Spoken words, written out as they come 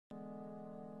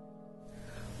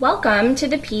Welcome to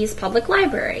the Pease Public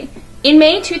Library. In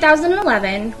May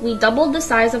 2011, we doubled the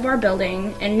size of our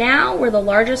building, and now we're the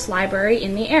largest library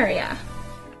in the area.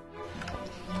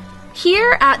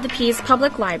 Here at the Pease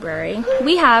Public Library,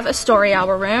 we have a story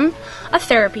hour room, a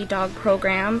therapy dog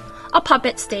program, a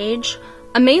puppet stage,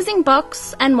 amazing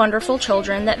books, and wonderful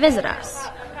children that visit us.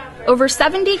 Over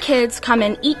 70 kids come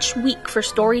in each week for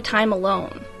story time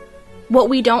alone. What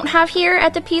we don't have here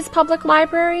at the Pease Public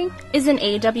Library is an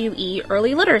AWE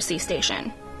early literacy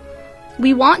station.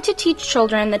 We want to teach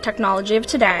children the technology of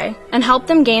today and help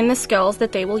them gain the skills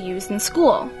that they will use in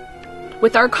school.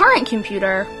 With our current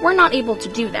computer, we're not able to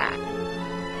do that.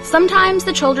 Sometimes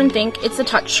the children think it's a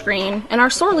touch screen and are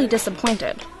sorely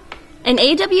disappointed. An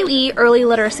AWE early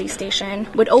literacy station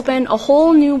would open a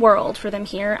whole new world for them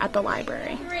here at the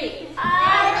library.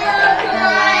 I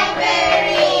love the library.